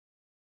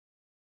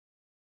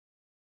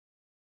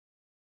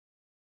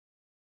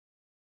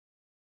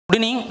Good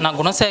evening. நான்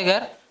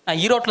குணசேகர். நான்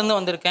ஈரோட்லேருந்து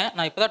வந்திருக்கேன்.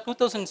 நான் இப்போ தான்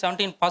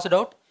 2017 பாஸ்ட்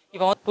அவுட்.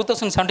 இப்போ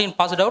 2017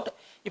 பாஸ்ட் அவுட்.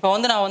 இப்போ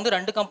நான்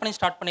 2 கம்பெனி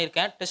ஸ்டார்ட்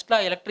பண்ணியிருக்கேன். Tesla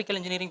electrical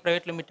engineering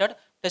private limited,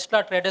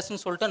 Tesla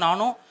ட்ரேடர்ஸ்னு சொல்லிட்டு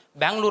நானும்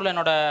பெங்களூரில்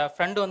என்னோட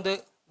ஃப்ரெண்டு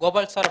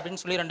கோபால் சார்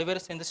அப்படின்னு சொல்லி 2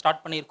 பேரும் சேர்ந்து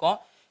ஸ்டார்ட் பண்ணியிருக்கோம்.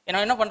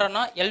 நான் என்ன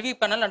பண்ணுறேன்னா LV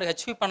panel and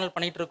HV panel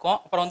பண்ணிகிட்டு இருக்கோம்.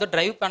 அப்புறம்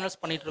டிரைவ் பேனல்ஸ்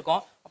பண்ணிகிட்டு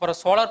இருக்கோம். அப்புறம்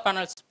சோலார்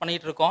பேனல்ஸ்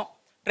பண்ணிகிட்டு இருக்கோம்.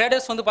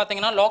 ட்ரேடர்ஸ்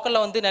பார்த்தீங்கன்னா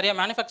லோக்கலில் நிறைய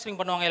மேனுஃபேக்சரிங்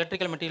பண்ணுவாங்க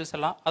எலக்ட்ரிக்கல் மெட்டீரியல்ஸ்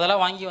எல்லாம்.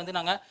 அதெல்லாம் வாங்கி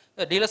நாங்கள்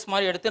டீலர்ஸ்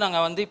மாதிரி எடுத்து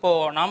நாங்கள்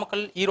இப்போது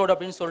நாமக்கல், ஈரோடு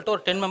அப்படின்னு சொல்லிட்டு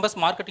ஒரு 10 மெம்பர்ஸ்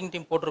மார்க்கெட்டிங்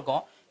டீம்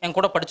போட்டிருக்கோம். என்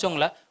கூட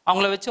படித்தவங்கள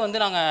அவங்கள வச்சு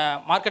நாங்கள்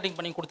மார்க்கெட்டிங்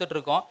பண்ணி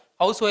கொடுத்துட்ருக்கோம்.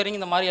 ஹவுஸ் ஒயரிங்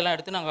இந்த மாதிரி எல்லாம்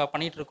எடுத்து நாங்கள்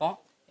பண்ணிகிட்ருக்கோம்.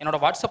 என்னோட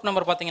வாட்ஸ்அப்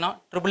நம்பர் பார்த்தீங்கன்னா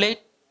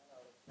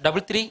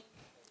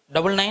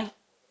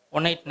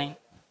 8883399189.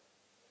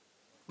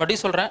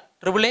 மறுபடியும் சொல்கிறேன்,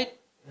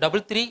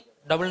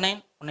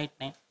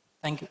 8883399189.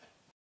 தேங்க்யூ.